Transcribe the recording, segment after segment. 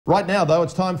Right now, though,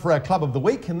 it's time for our Club of the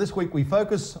Week, and this week we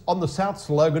focus on the South's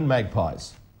Logan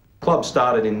Magpies. Club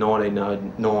started in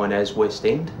 1909 as West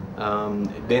End,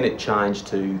 then it changed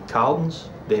to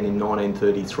Carlton's, then in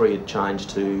 1933 it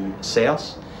changed to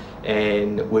South,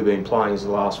 and we've been playing as the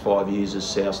last 5 years as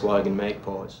South Logan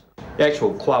Magpies. The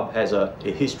actual club has a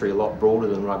history a lot broader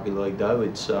than rugby league though.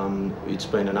 It's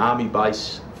been an army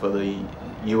base for the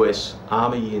US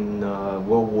Army in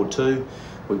World War II.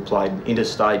 We played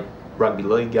interstate rugby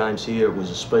league games here. It was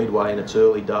a speedway in its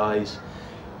early days.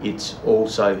 It's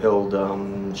also held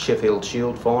Sheffield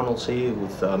Shield finals here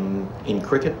with in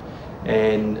cricket,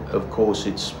 and of course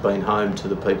it's been home to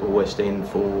the people of West End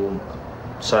for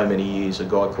so many years. A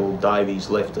guy called Davies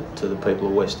left it to the people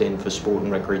of West End for sport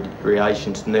and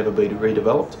recreation to never be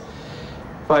redeveloped.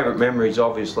 Favourite memories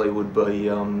obviously would be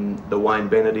the Wayne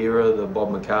Bennett era, the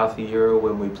Bob McCarthy era,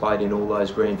 when we played in all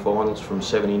those grand finals from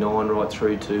 79 right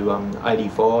through to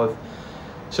 85.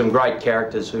 Some great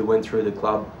characters who went through the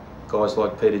club, guys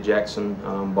like Peter Jackson,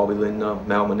 Bobby Lindner,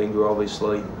 Mal Meninga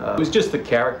obviously. It was just the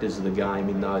characters of the game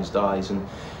in those days,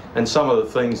 and some of the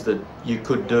things that you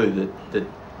could do that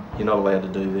you're not allowed to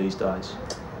do these days.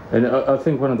 And I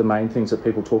think one of the main things that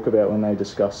people talk about when they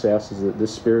discuss South is the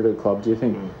spirit of the club. Do you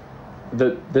think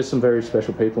that there's some very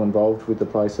special people involved with the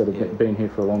place that have been here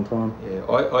for a long time? Yeah,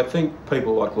 I think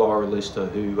people like Lyra Lister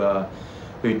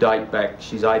who date back,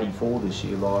 she's 84 this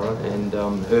year, Lyra, and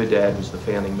her dad was the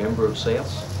founding member of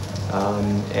South.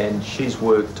 And she's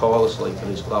worked tirelessly for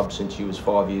this club since she was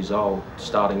 5 years old,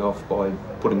 starting off by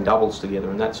putting doubles together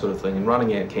and that sort of thing, and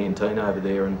running our canteen over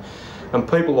there. And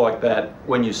people like that,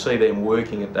 when you see them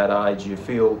working at that age, you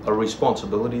feel a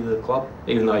responsibility to the club.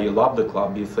 Even though you love the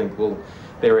club, you think, well,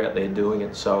 they're out there doing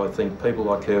it. So I think people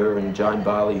like her and Jane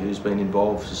Bailey, who's been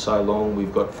involved for so long,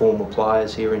 we've got former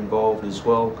players here involved as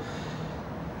well.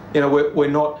 You know, we're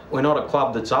not a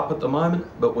club that's up at the moment,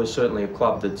 but we're certainly a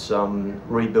club that's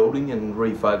rebuilding and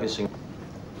refocusing.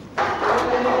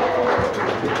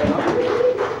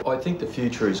 I think the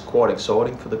future is quite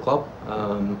exciting for the club.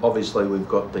 Obviously we've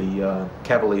got the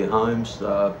Cavalier homes,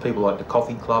 people like the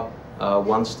Coffee Club,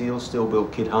 One Steel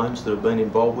built kit homes that have been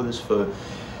involved with us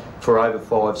for over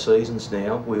 5 seasons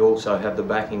now. We also have the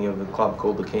backing of a club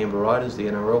called the Canberra Raiders, the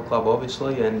NRL club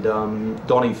obviously, and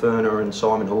Donnie Ferner and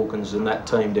Simon Hawkins and that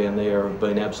team down there have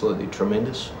been absolutely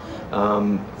tremendous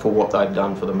for what they've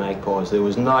done for the Magpies. There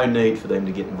was no need for them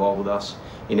to get involved with us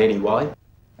in any way.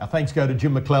 Our thanks go to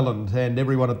Jim McClelland and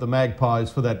everyone at the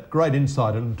Magpies for that great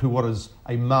insight into what is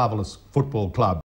a marvellous football club.